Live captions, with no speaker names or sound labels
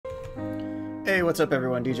Hey, what's up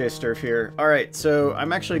everyone? DJ Sterf here. Alright, so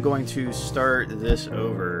I'm actually going to start this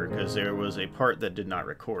over because there was a part that did not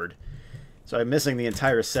record. So I'm missing the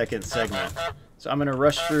entire second segment. So I'm going to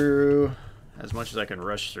rush through as much as I can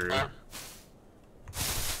rush through.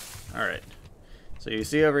 Alright. So you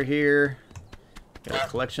see over here, got a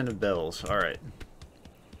collection of bells. Alright.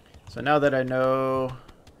 So now that I know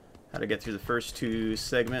how to get through the first two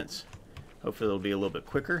segments, hopefully it'll be a little bit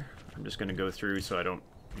quicker. I'm just going to go through so I don't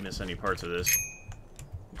miss any parts of this.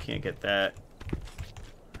 You can't get that.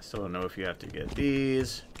 I still don't know if you have to get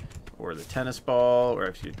these or the tennis ball, or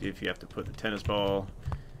if you have to put the tennis ball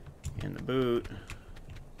in the boot.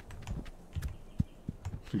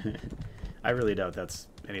 I really doubt that's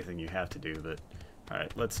anything you have to do, but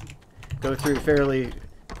alright, let's go through fairly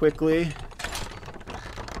quickly.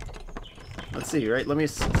 Let's see, right? Let me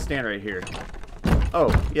stand right here. Oh,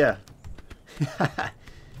 yeah.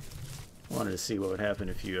 Wanted to see what would happen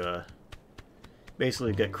if you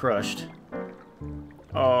basically get crushed.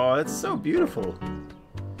 Oh, that's so beautiful.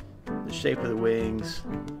 The shape of the wings.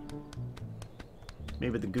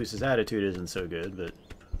 Maybe the goose's attitude isn't so good, but...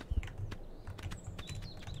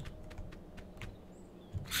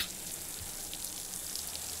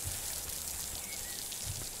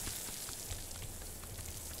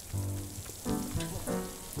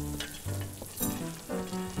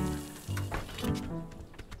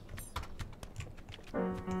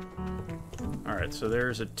 Alright, so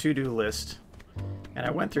there's a to-do list, and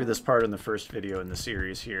I went through this part in the first video in the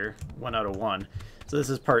series here, 1 out of 1. So this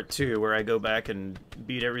is part 2, where I go back and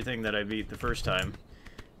beat everything that I beat the first time,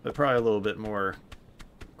 but probably a little bit more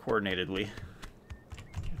coordinatedly,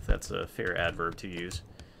 if that's a fair adverb to use.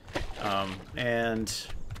 And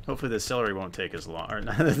hopefully the celery won't take as long, or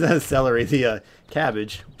not the celery, the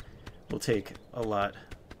cabbage will take a lot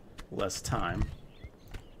less time.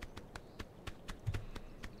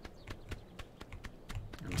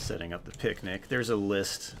 I'm setting up the picnic. There's a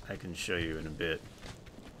list I can show you in a bit.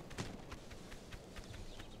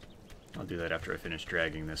 I'll do that after I finish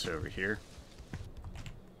dragging this over here.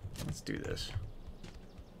 Let's do this.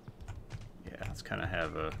 Yeah, let's kind of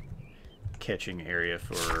have a catching area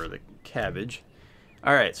for the cabbage.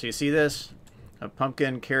 Alright, so you see this? A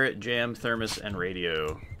pumpkin, carrot, jam, thermos, and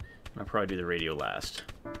radio. I'll probably do the radio last.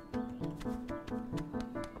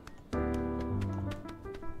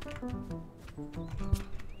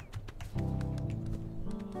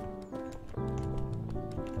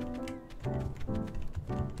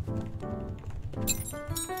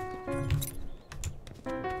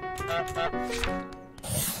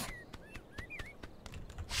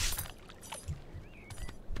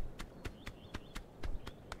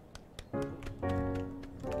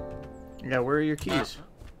 Yeah, where are your keys?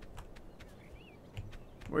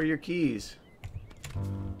 Where are your keys?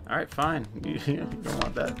 Alright, fine. You don't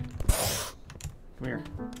want that. Come here.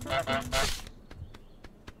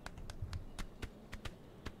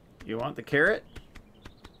 You want the carrot?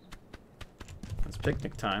 It's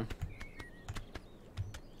picnic time.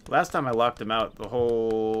 Last time I locked him out the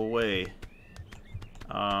whole way.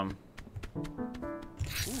 Alright,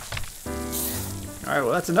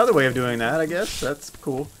 well that's another way of doing that, I guess. That's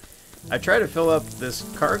cool. I try to fill up this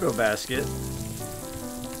cargo basket.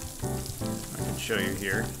 I can show you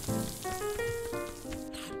here.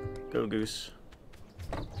 Go goose.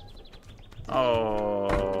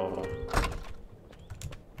 Oh.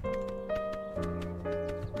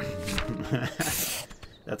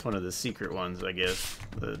 That's one of the secret ones, I guess.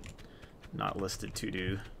 The not listed to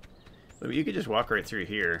do. But you could just walk right through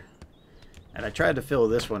here. And I tried to fill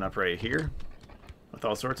this one up right here with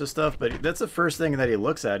all sorts of stuff, but that's the first thing that he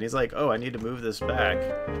looks at. And he's like, oh, I need to move this back.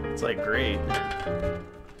 It's like, great.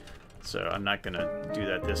 So I'm not going to do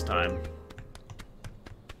that this time.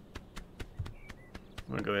 I'm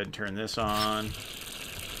going to go ahead and turn this on.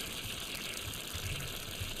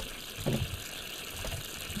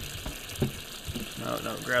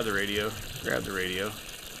 No, grab the radio. Grab the radio.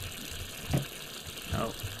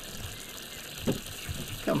 No.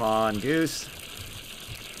 Come on, goose.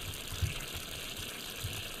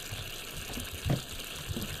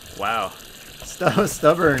 Wow.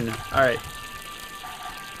 Stubborn. Alright.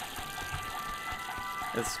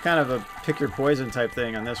 It's kind of a pick your poison type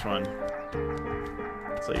thing on this one.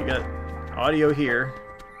 So you got audio here.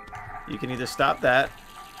 You can either stop that.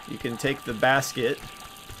 You can take the basket.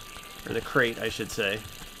 Or the crate, I should say.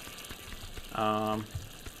 Or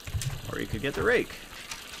you could get the rake.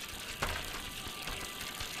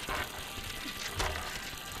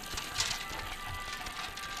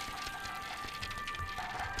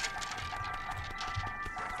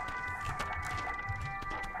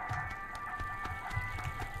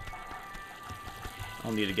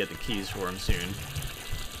 I'll need to get the keys for him soon.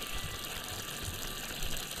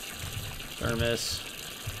 Thermos.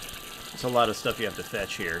 There's a lot of stuff you have to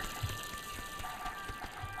fetch here.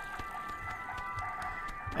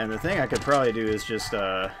 And the thing I could probably do is just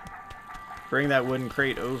bring that wooden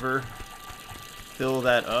crate over, fill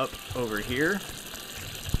that up over here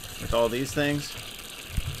with all these things,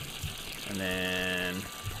 and then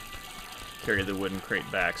carry the wooden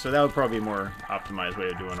crate back. So that would probably be a more optimized way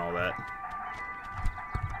of doing all that.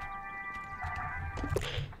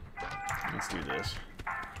 Let's do this.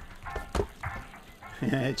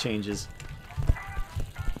 It changes.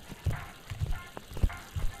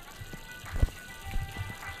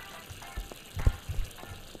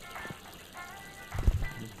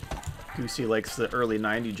 Goosey likes the early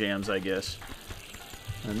 90 jams, I guess.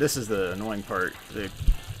 And this is the annoying part, the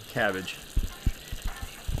cabbage.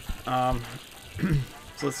 So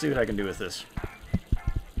let's see what I can do with this.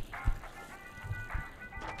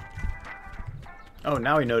 Oh,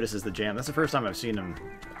 now he notices the jam. That's the first time I've seen him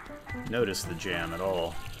notice the jam at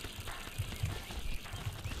all.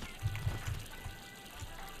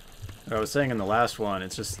 Like I was saying in the last one,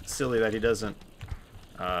 it's just silly that he doesn't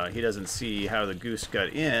see how the goose got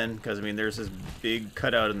in, because I mean there's this big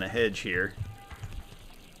cutout in the hedge here.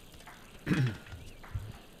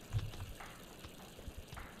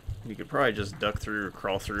 You could probably just duck through or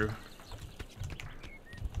crawl through.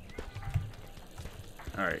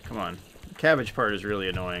 Alright, come on. The cabbage part is really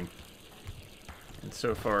annoying. And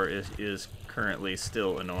so far it is currently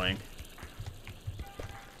still annoying.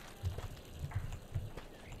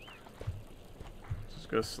 Just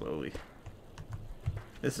go slowly.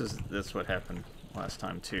 This is what happened last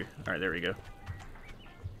time too. Alright, there we go.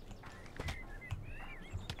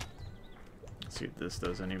 Let's see if this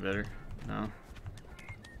does any better. No.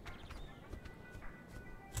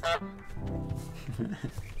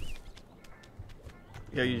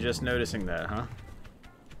 Yeah, you're just noticing that, huh?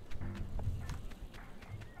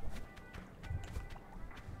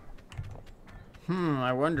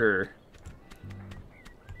 I wonder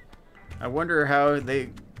how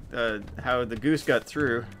how the goose got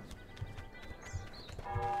through.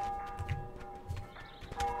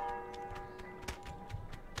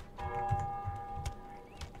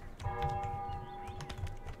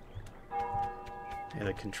 Yeah,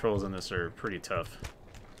 the controls on this are pretty tough.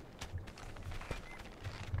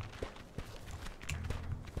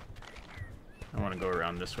 I want to go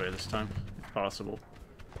around this way this time, if possible.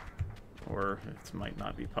 Or it might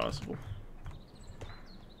not be possible.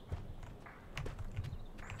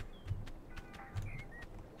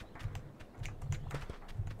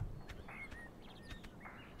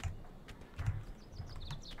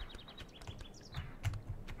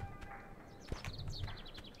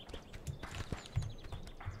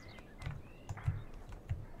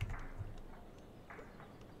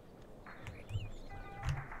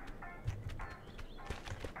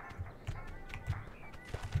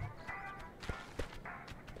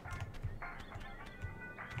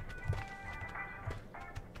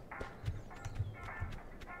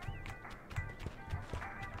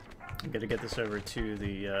 I'm gonna get this over to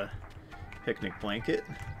the picnic blanket.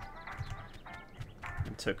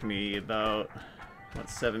 It took me about, what,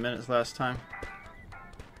 7 minutes last time?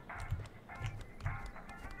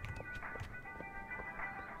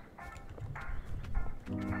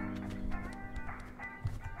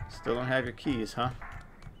 Still don't have your keys, huh?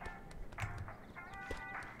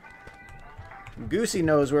 Goosey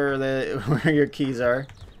knows where where your keys are.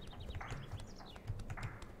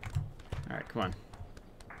 Alright, come on.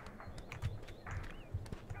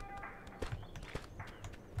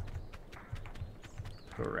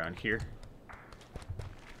 Go around here.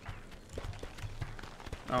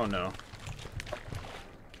 Oh no.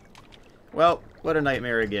 Well, what a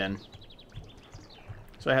nightmare again.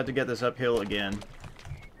 So I have to get this uphill again.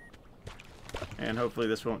 And hopefully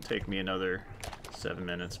this won't take me another 7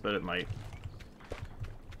 minutes, but it might.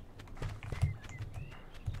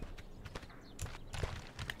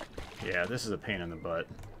 Yeah, this is a pain in the butt.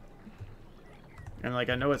 And like,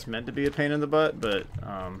 I know it's meant to be a pain in the butt, but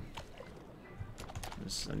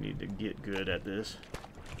I need to get good at this.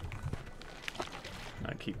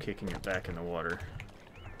 I keep kicking it back in the water.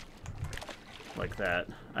 Like that.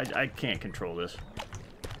 I can't control this.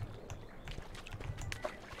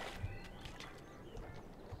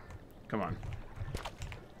 Come on.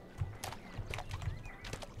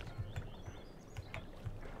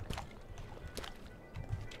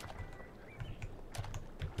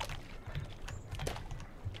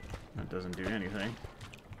 That doesn't do anything.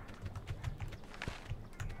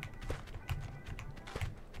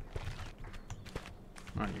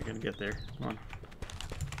 Come on, you're gonna get there. Come on.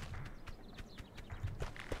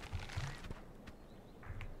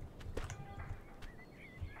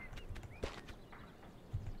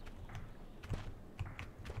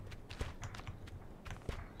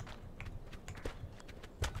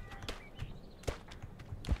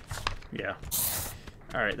 Yeah.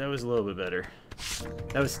 Alright, that was a little bit better.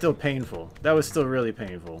 That was still painful. That was still really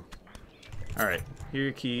painful. Alright, here are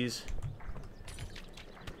your keys.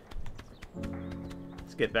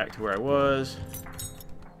 Let's get back to where I was.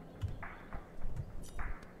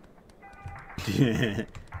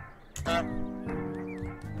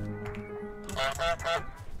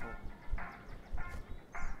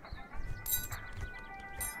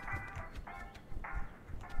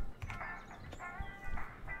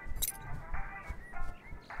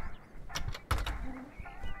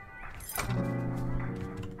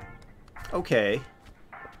 Okay.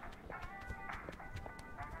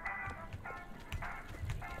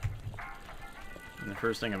 And the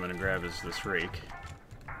first thing I'm going to grab is this rake.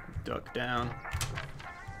 Duck down.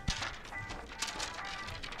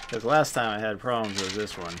 Because last time I had problems with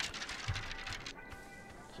this one.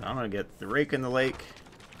 So I'm going to get the rake in the lake.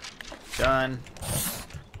 Done.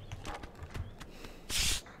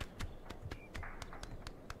 Just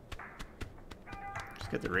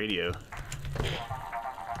get the radio.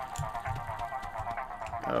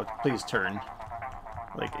 Oh, please turn.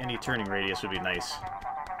 Like, any turning radius would be nice.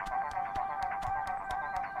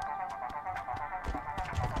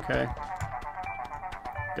 Okay.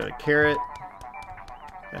 Got a carrot.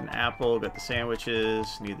 Got an apple. Got the sandwiches.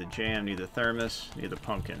 Need the jam. Need the thermos. Need the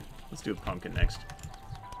pumpkin. Let's do a pumpkin next.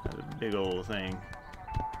 That's a big old thing.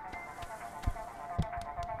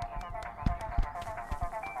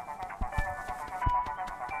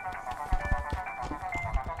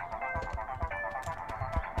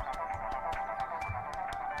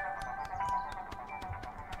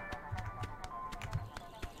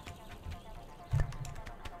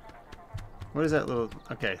 What is that little...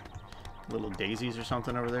 Okay. Little daisies or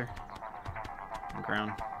something over there? On the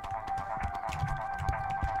ground.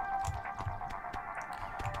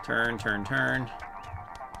 Turn, turn, turn.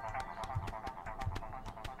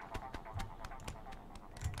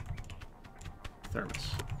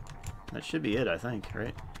 Thermos. That should be it, I think,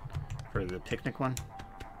 right? For the picnic one.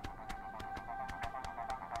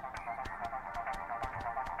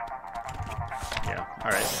 Yeah,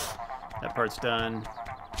 alright. That part's done.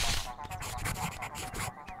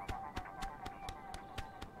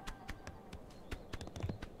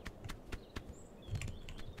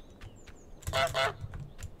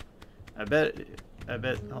 I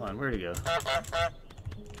bet, hold on, where'd he go?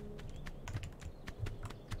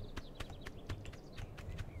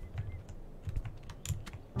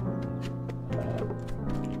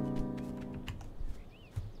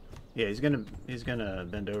 Yeah, he's gonna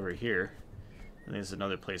bend over here. I think there's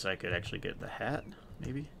another place I could actually get the hat,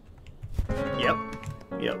 maybe? Yep.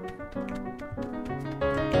 Yep.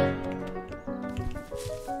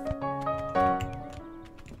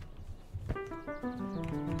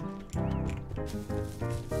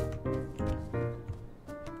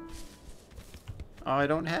 Oh, I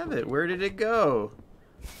don't have it. Where did it go?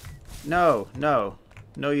 No, no.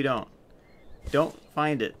 No, you don't. Don't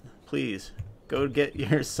find it. Please. Go get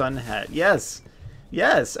your sun hat. Yes!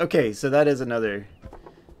 Yes! Okay, so that is another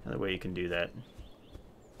way you can do that.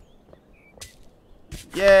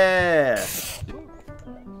 Yeah!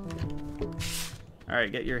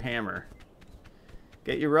 Alright, get your hammer.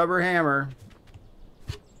 Get your rubber hammer.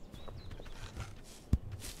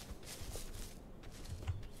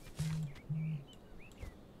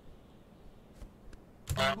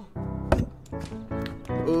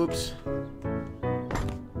 Oops.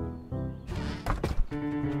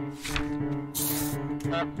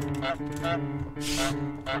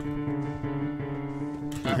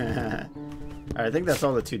 Alright, I think that's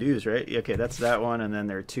all the to-dos, right? Okay, that's that one, and then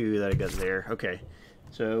there are two that I got there. Okay,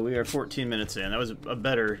 so we are 14 minutes in. That was a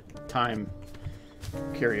better time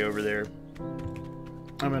carryover there.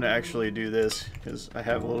 I'm going to actually do this, because I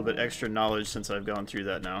have a little bit extra knowledge since I've gone through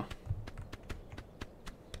that now.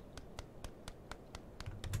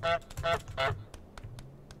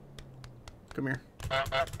 Come here.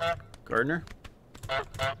 Gardener? I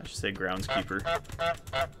should say groundskeeper.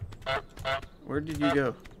 Where did you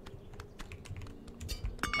go?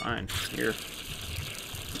 Fine. Here.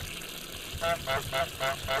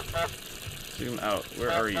 Zoom out.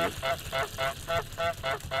 Where are you?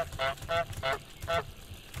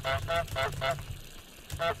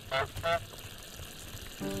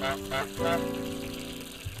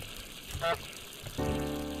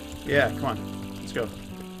 Yeah, come on. Let's go.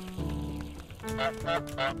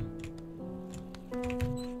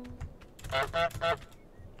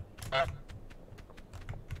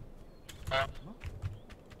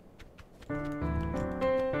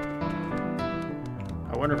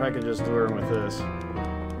 I wonder if I can just lure him with this.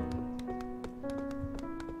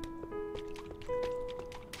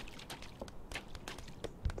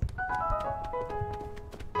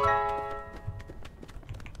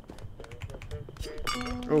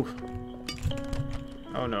 Oh.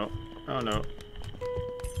 Oh no. Oh no.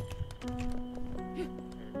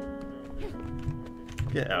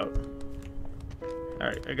 Get out.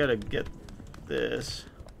 Alright, I gotta get this.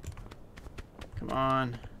 Come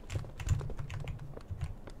on.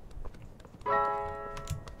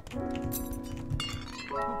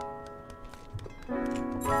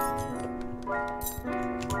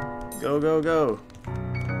 Go, go, go.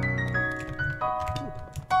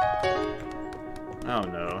 Oh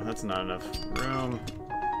no, that's not enough room.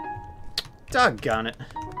 Doggone it.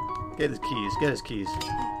 Get his keys, get his keys.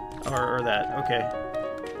 Or that, okay.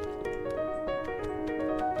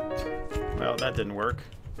 Well, that didn't work.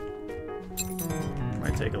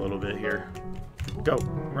 Might take a little bit here. Go,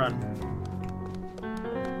 run.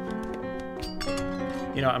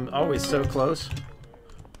 You know, I'm always so close.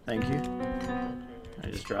 Thank you. I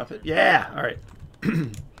just drop it. Yeah! Alright.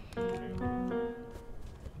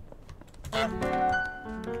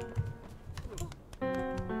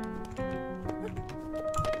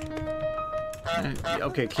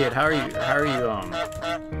 Okay, kid, how are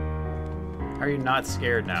you not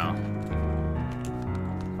scared now?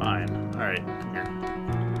 Fine. Alright, come here.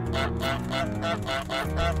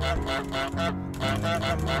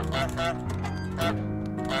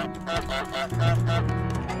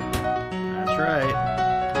 That's right.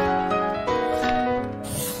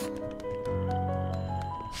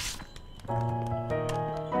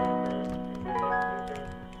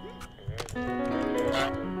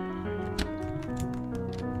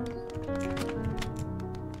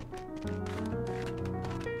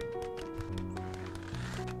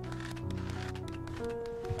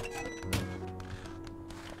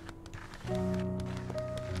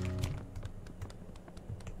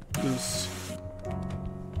 Goose.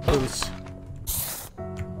 Goose.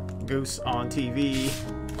 Goose on TV.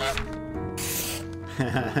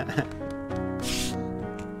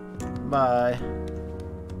 Bye.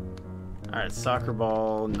 Alright, soccer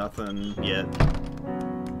ball, nothing yet.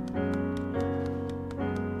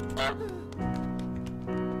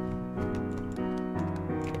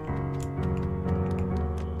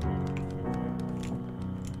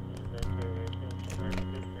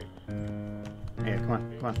 Yeah, come on,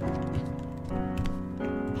 come on.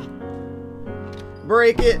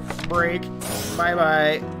 Break it! Break.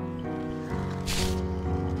 Bye-bye.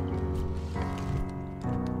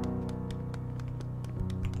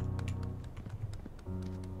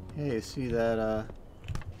 Hey, see that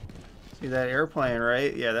airplane,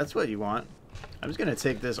 right? Yeah, that's what you want. I'm just gonna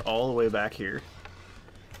take this all the way back here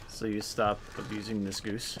so you stop abusing this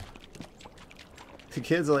goose. The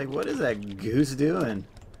kids are like, what is that goose doing?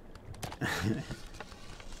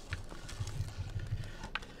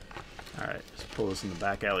 Alright, just pull this in the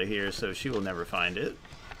back alley here so she will never find it.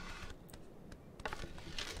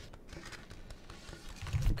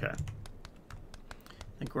 Okay. I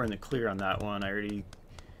think we're in the clear on that one. I already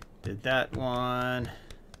did that one.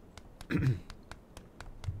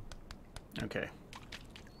 Okay.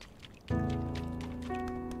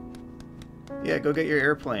 Yeah, go get your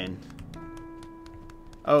airplane.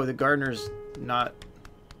 Oh, the gardener's not...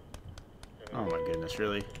 Oh my goodness,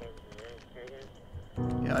 really?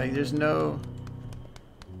 Yeah, like, there's no...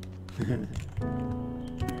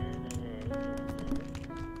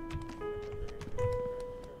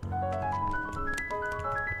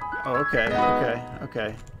 Oh, okay, okay,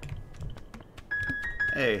 okay.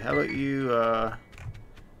 Hey, how about you,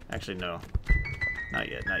 Actually, no. Not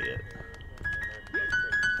yet, not yet.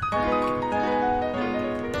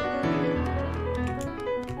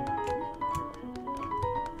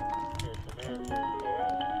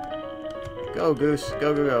 Go, Goose.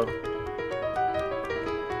 Go, go, go.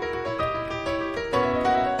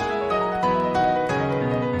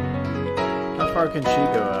 How far can she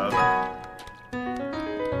go out?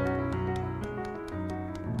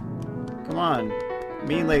 Come on.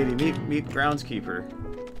 Mean lady, meet groundskeeper.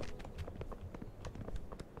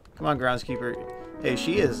 Come on, groundskeeper. Hey,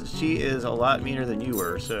 she is a lot meaner than you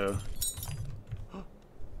were, so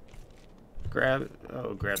grab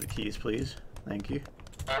the keys, please. Thank you.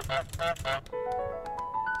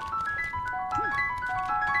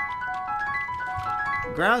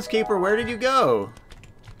 Groundskeeper, where did you go?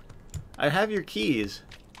 I have your keys.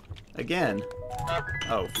 Again.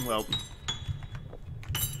 Oh, well.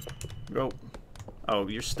 Go. Oh,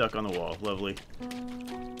 you're stuck on the wall. Lovely.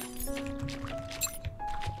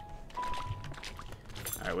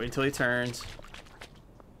 Alright, wait until he turns.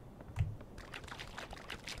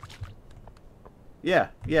 Yeah,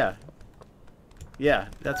 yeah. Yeah,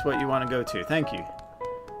 that's what you want to go to. Thank you.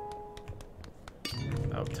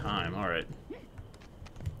 Oh, time. Alright.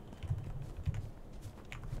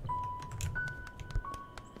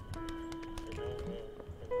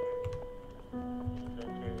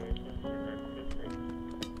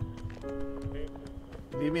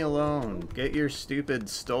 Leave me alone. Get your stupid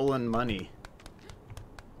stolen money.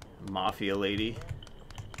 Mafia lady.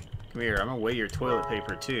 Come here, I'm gonna weigh your toilet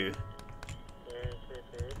paper too.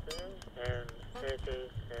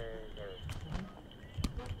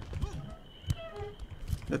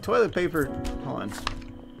 The toilet paper... Hold on.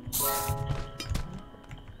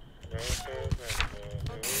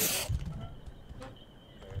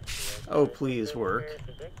 Oh, please work.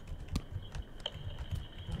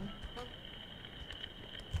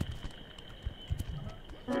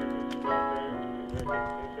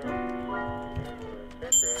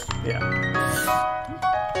 Yeah.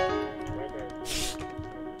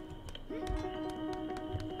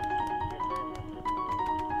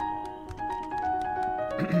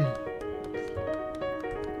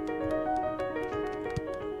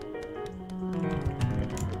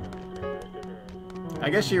 I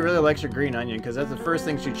guess she really likes her green onion because that's the first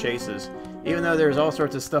thing she chases. Even though there's all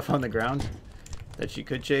sorts of stuff on the ground that she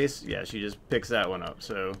could chase, yeah, she just picks that one up.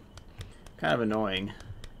 So, kind of annoying.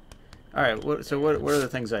 Alright, so what are the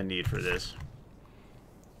things I need for this?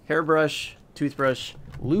 Hairbrush, toothbrush,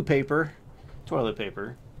 loo paper, toilet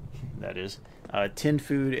paper, that is, tin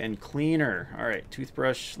food, and cleaner. Alright,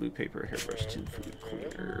 toothbrush, loo paper, hairbrush, tin food,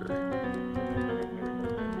 cleaner.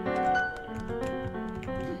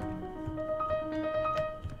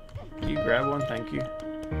 Can you grab one? Thank you.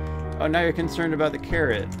 Oh, now you're concerned about the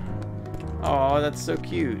carrot. Oh, that's so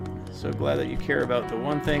cute. So glad that you care about the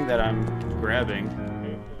one thing that I'm grabbing.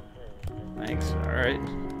 Thanks. Alright.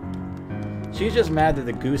 She's just mad that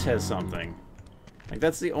the goose has something. Like,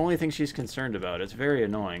 that's the only thing she's concerned about. It's very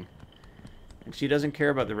annoying. And she doesn't care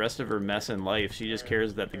about the rest of her mess in life. She just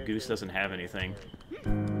cares that the goose doesn't have anything.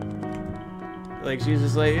 Like, she's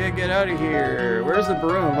just like, hey, get out of here. Where's the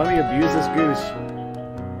broom? Let me abuse this goose.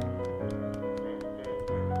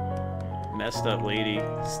 Messed up lady.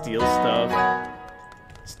 Steals stuff.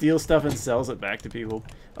 Steals stuff and sells it back to people.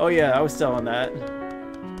 Oh yeah, I was selling that.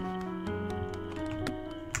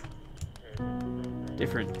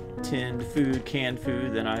 Different tinned food, canned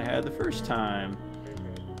food than I had the first time.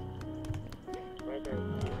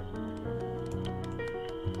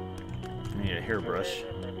 I need a hairbrush.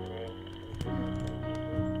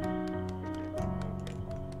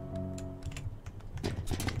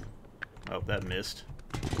 Oh, that missed.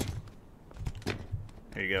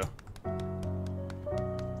 There you go.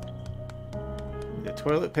 Need the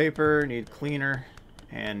toilet paper, need cleaner,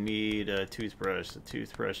 and need a toothbrush. The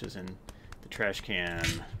toothbrush is in the trash can.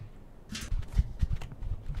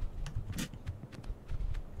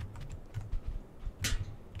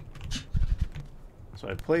 So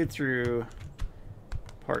I played through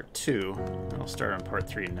part 2. I'll start on part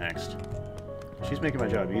 3 next. She's making my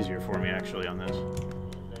job easier for me, actually, on this.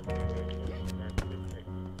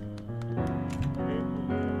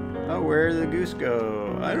 Oh, where did the goose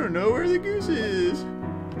go? I don't know where the goose is.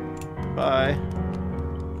 Bye.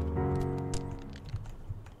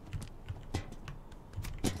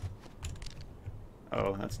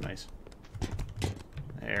 Oh, that's nice.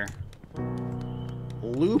 There.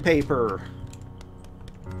 Loo paper.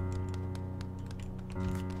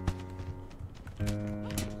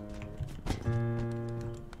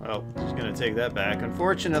 Well, just gonna take that back.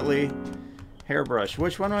 Unfortunately, hairbrush.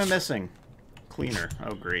 Which one am I missing? Cleaner.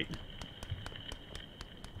 Oh, great.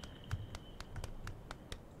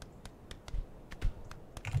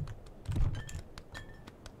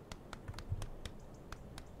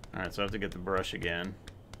 Alright, so I have to get the brush again.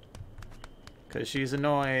 Because she's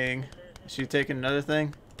annoying. Is she taking another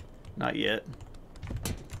thing? Not yet.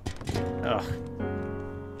 Ugh.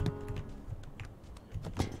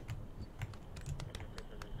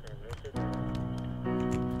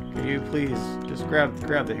 Can you please just grab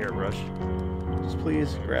the hairbrush? Just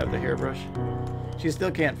please grab the hairbrush. She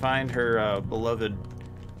still can't find her beloved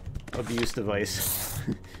abuse device.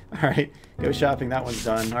 Alright, go shopping. That one's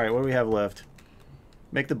done. Alright, what do we have left?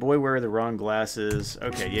 Make the boy wear the wrong glasses.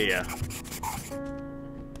 Okay, yeah.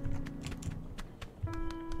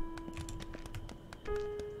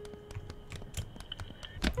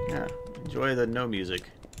 Yeah, enjoy the no music.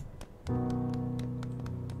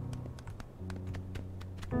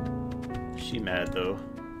 She mad, though.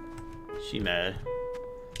 She mad.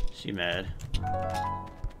 She mad.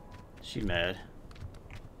 She mad.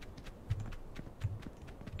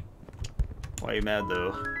 Why are you mad,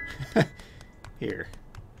 though? Here.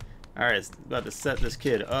 Alright, it's about to set this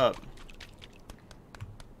kid up.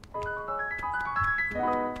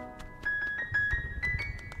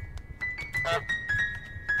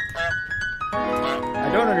 I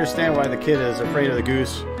don't understand why the kid is afraid of the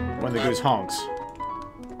goose when the goose honks.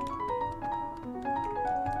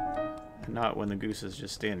 And not when the goose is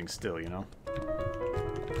just standing still, you know?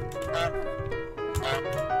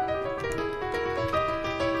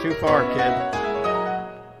 Too far, kid.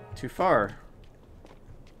 Too far.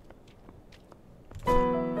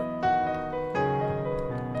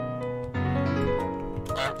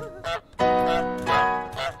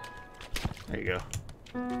 There you go.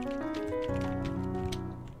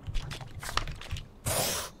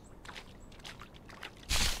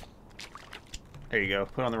 There you go.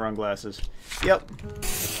 Put on the wrong glasses. Yep.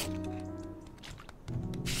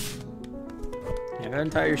 Yeah, go ahead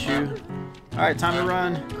and tie your shoe. Alright, time to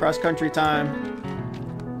run. Cross-country time.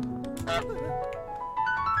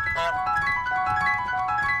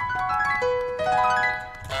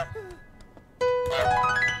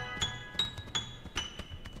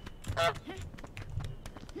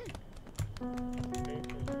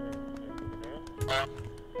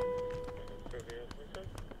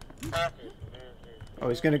 Oh,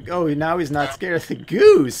 he's gonna... Oh, now he's not scared of the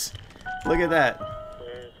goose! Look at that.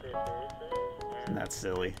 Isn't that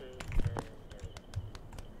silly?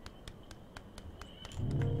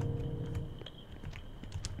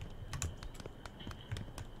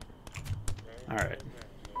 Alright.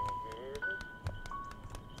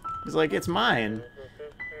 He's like, it's mine.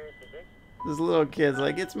 This little kid's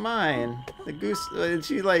like, it's mine. The goose... And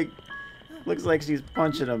she, like, looks like she's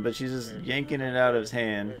punching him, but she's just yanking it out of his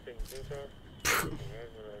hand.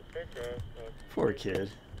 Poor kid.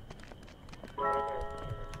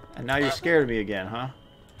 And now you're scared of me again, huh?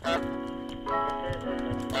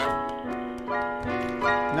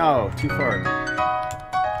 No, too far.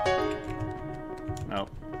 No.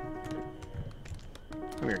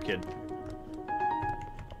 Come here, kid.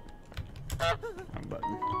 Wrong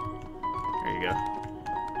button. There you go.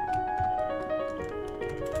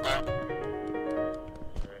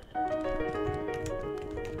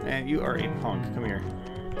 And you are a punk. Come here.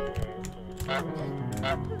 Fine,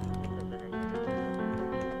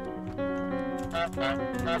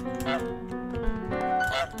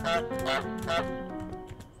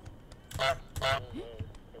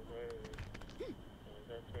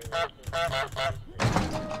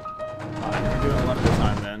 we're doing one at a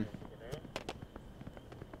time then.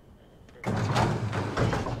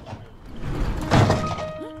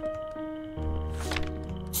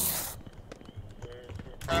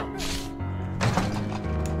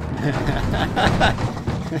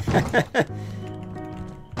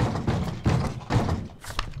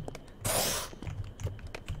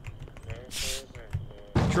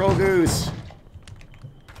 Troll goose.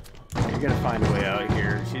 You're gonna find a way out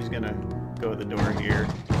here. She's gonna go to the door here.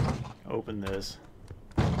 Open this.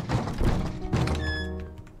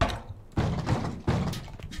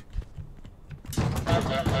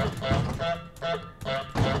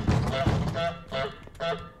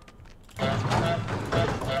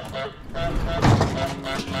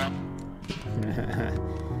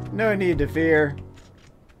 No need to fear.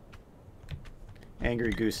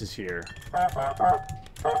 Angry Goose is here.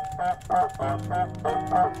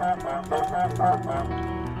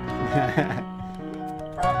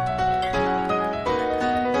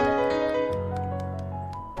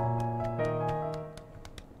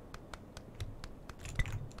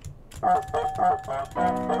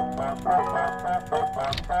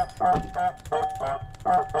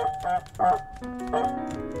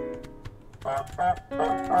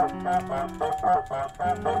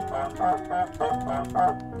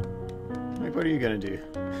 Like, what are you gonna do?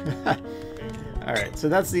 Alright, so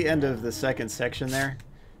that's the end of the second section there.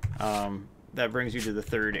 That brings you to the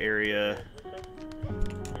third area.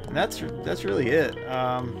 And that's really it.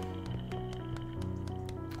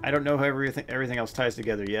 I don't know how everything else ties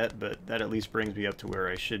together yet, but that at least brings me up to where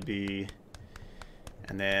I should be.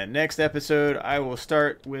 And then next episode, I will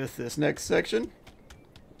start with this next section.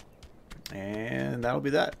 And that'll be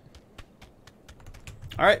that.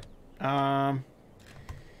 Alright.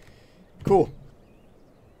 Cool.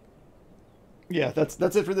 Yeah,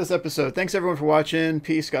 that's it for this episode. Thanks everyone for watching.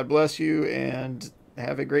 Peace, God bless you, and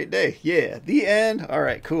have a great day. Yeah, the end.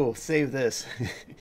 Alright, cool. Save this.